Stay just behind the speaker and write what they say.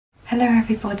Hello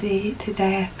everybody,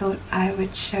 today I thought I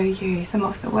would show you some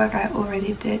of the work I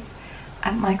already did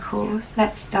at my course.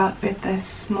 Let's start with the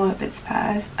smaller bits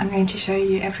first. I'm going to show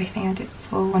you everything I did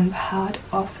for one part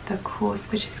of the course,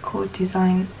 which is called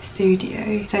Design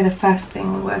Studio. So the first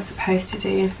thing we were supposed to do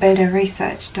is build a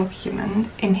research document.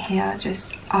 In here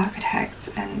just architects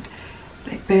and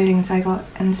like buildings I got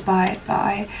inspired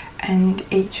by, and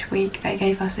each week they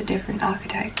gave us a different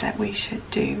architect that we should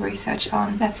do research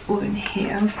on. That's all in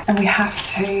here, and we have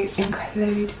to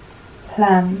include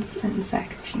plans and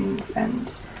sections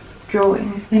and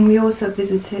drawings. Then we also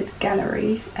visited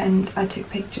galleries and I took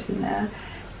pictures in there,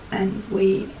 and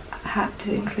we had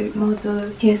to include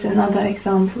models. Here's another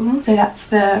example. So that's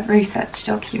the research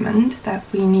document that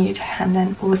we need, and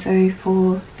then also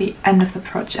for the end of the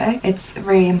project it's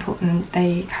really important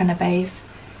they kind of base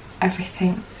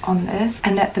everything on this.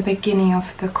 And at the beginning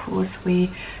of the course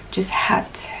we just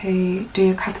had to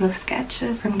do a couple of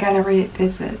sketches from gallery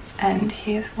visits, and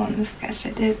here's one sketch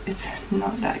I did. It's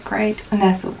not that great. And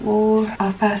there's a wall.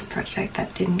 Our first project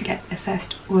that didn't get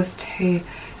assessed was to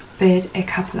build a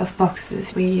couple of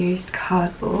boxes. We used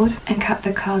cardboard and cut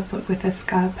the cardboard with a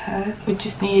scalpel. We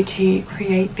just needed to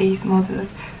create these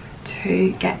models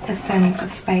to get a sense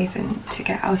of space and to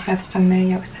get ourselves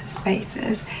familiar with the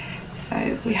spaces.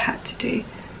 So we had to do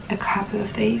a couple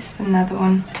of these, another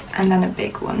one, and then a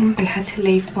big one. We had to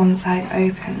leave one side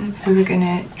open. We were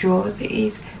gonna draw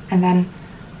these and then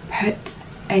put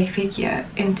a figure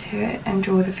into it and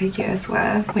draw the figure as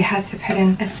well. We had to put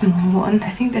in a small one. I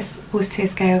think this was to a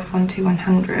scale of 1 to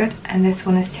 100 and this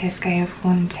one is to a scale of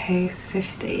 1 to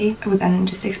 50. We then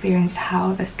just experienced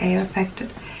how the scale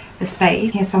affected the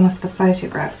space. Here's some of the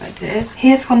photographs I did.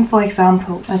 Here's one for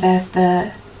example where there's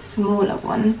the smaller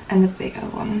one and the bigger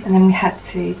one, and then we had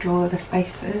to draw the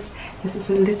spaces. This is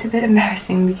a little bit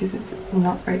embarrassing because it's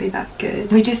not really that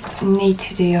good. We just need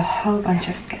to do a whole bunch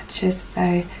of sketches,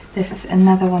 so this is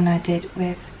another one I did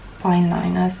with fine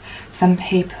liners. Some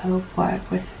people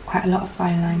work with quite a lot of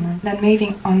fine liners. Then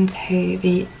moving on to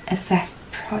the assessed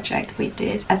project we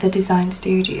did at the design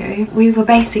studio. We were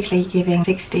basically giving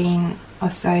 16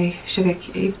 or so sugar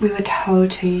cubes. We were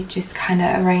told to just kind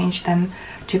of arrange them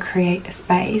to create a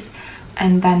space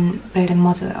and then build a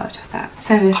model out of that.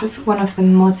 So this is one of the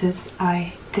models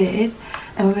I did,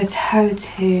 and we were told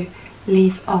to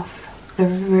leave off the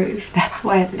roof. That's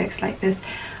why it looks like this.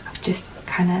 I've just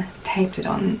kind of taped it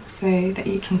on so that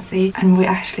you can see, and we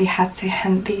actually had to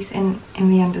hand these in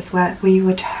the end as well. We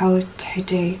were told to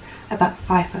do about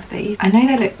 5 of these. I know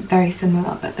they look very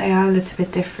similar but they are a little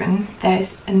bit different.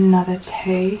 There's another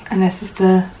 2 and this is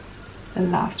the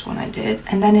last one I did,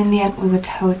 and then in the end we were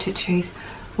told to choose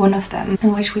one of them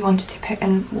in which we wanted to put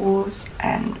in walls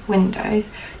and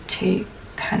windows to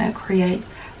kind of create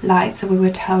light. So we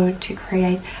were told to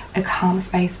create a calm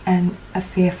space and a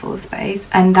fearful space,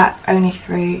 and that only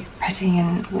through putting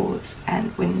in walls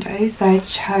and windows. So I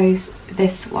chose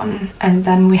this one, and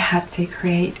then we had to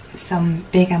create some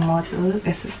bigger models.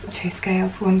 This is to a scale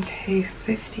of 1 to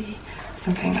 50,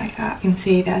 something like that. You can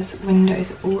see there's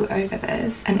windows all over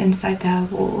this, and inside there are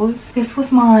walls. This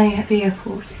was my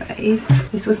fearful space.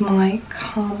 This was my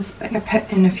calm space. I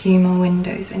put in a few more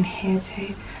windows in here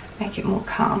to make it more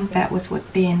calm. That was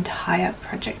what the entire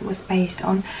project was based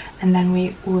on. And then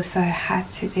we also had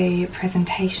to do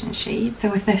presentation sheets.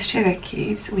 So with the sugar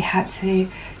cubes we had to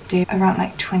do around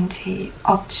like 20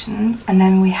 options, and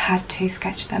then we had to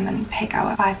sketch them and pick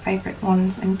our 5 favorite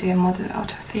ones and do a model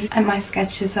out of these. And my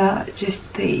sketches are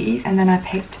just these, and then I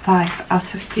picked 5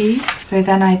 out of these. So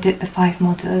then I did the 5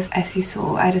 models. As you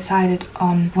saw, I decided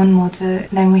on one model,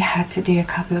 then we had to do a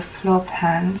couple of floor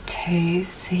plans to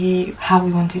see how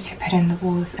we wanted to put in the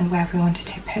walls and where we wanted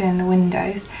to put in the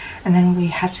windows, and then we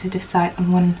had to decide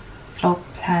on one floor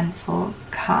plan for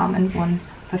calm and one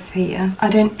for fear. I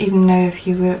don't even know if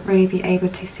you will really be able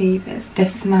to see this.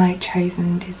 This is my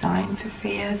chosen design for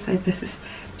fear, so this is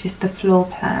just the floor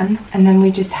plan, and then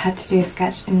we just had to do a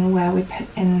sketch in where we put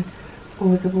in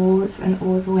all the walls and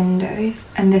all the windows.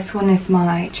 And this one is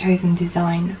my chosen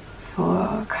design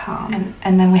for calm,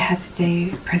 and then we had to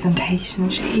do presentation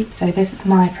sheets. So this is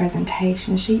my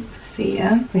presentation sheet for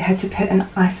fear. We had to put an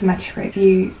isometric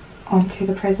view onto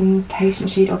the presentation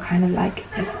sheet, or kind of like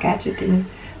a sketch. It didn't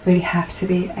really have to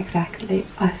be exactly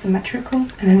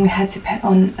isometrical. And then we had to put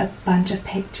on a bunch of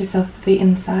pictures of the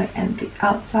inside and the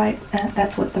outside.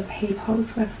 That's what the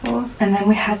peepholes were for. And then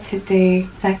we had to do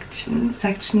sections.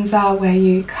 Sections are where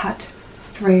you cut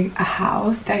through a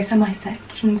house. Those are my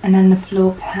sections, and then the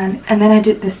floor plan. And then I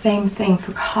did the same thing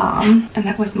for Calm, and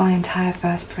that was my entire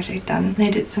first project done. And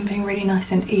I did something really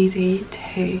nice and easy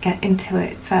to get into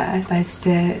it first, but it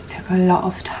still took a lot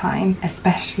of time,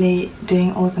 especially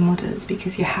doing all the models,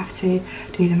 because you have to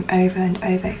do them over and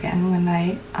over again when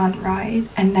they aren't right.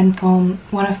 And then for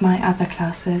one of my other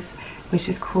classes, which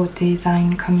is called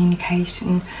Design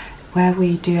Communication, where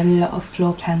we do a lot of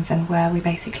floor plans and where we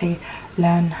basically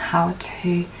learn how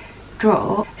to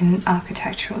draw in an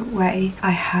architectural way,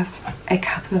 I have a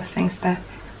couple of things that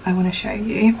I want to show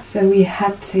you. So we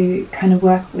had to kind of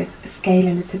work with scale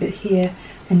a little bit here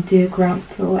and do a ground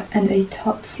floor and a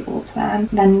top floor plan.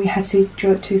 Then we had to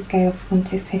draw it to a scale of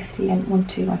 1:50 and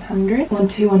 1:100.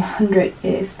 1:100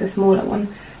 is the smaller one.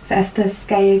 So as the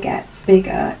scale gets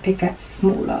bigger, it gets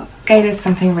smaller. Scale is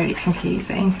something really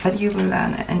confusing, but you will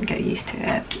learn it and get used to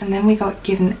it. And then we got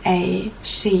given a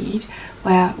sheet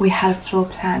where we had a floor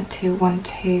plan to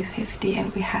 1:50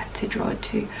 and we had to draw it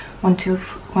to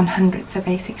 1:100. So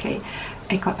basically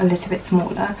it got a little bit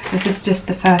smaller. This is just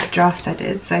the first draft I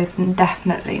did, so it's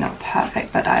definitely not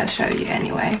perfect, but I'll show you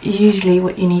anyway. Usually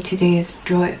what you need to do is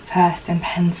draw it first in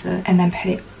pencil and then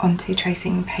put it onto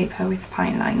tracing paper with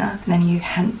fine liner, and then you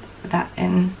hand that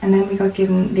in. And then we got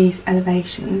given these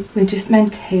elevations. We're just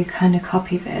meant to kind of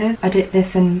copy this. I did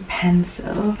this in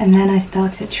pencil and then I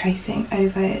started tracing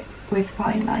over it with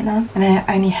fine liner. And then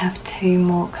I only have 2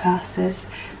 more classes,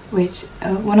 which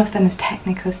one of them is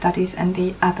technical studies and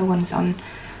the other one's on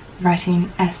writing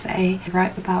an essay. You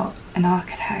write about an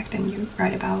architect and you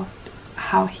write about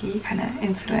how he kind of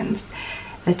influenced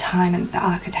the time and the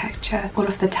architecture. All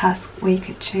of the tasks we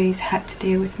could choose had to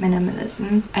do with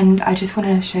minimalism, and I just want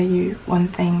to show you one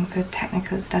thing for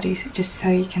technical studies just so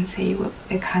you can see what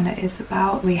it kind of is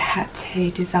about. We had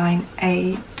to design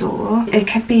a door. It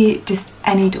could be just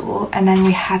any door, and then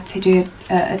we had to do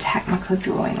a technical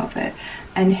drawing of it.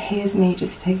 And here's me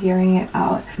just figuring it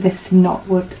out. This is not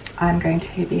what I'm going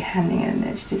to be handing in,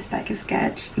 it's just like a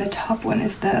sketch. The top one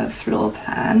is the floor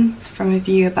plan. It's from a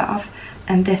view above,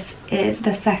 and this is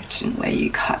the section where you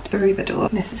cut through the door.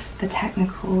 This is the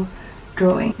technical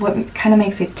drawing. What kind of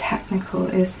makes it technical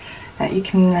is that you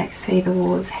can like see the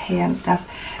walls here and stuff.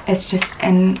 It's just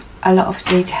in a lot of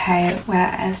detail,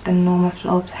 whereas the normal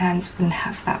floor plans wouldn't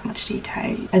have that much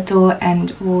detail. The door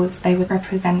and walls, they would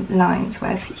represent lines,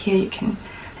 whereas here you can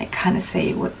like kind of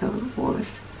see what the wall is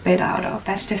bit out of.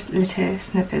 That's just little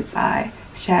snippets I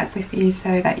shared with you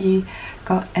so that you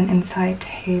got an insight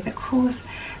to the course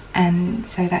and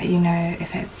so that you know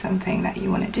if it's something that you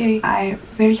want to do. I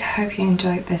really hope you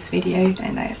enjoyed this video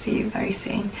and I'll see you very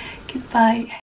soon. Goodbye.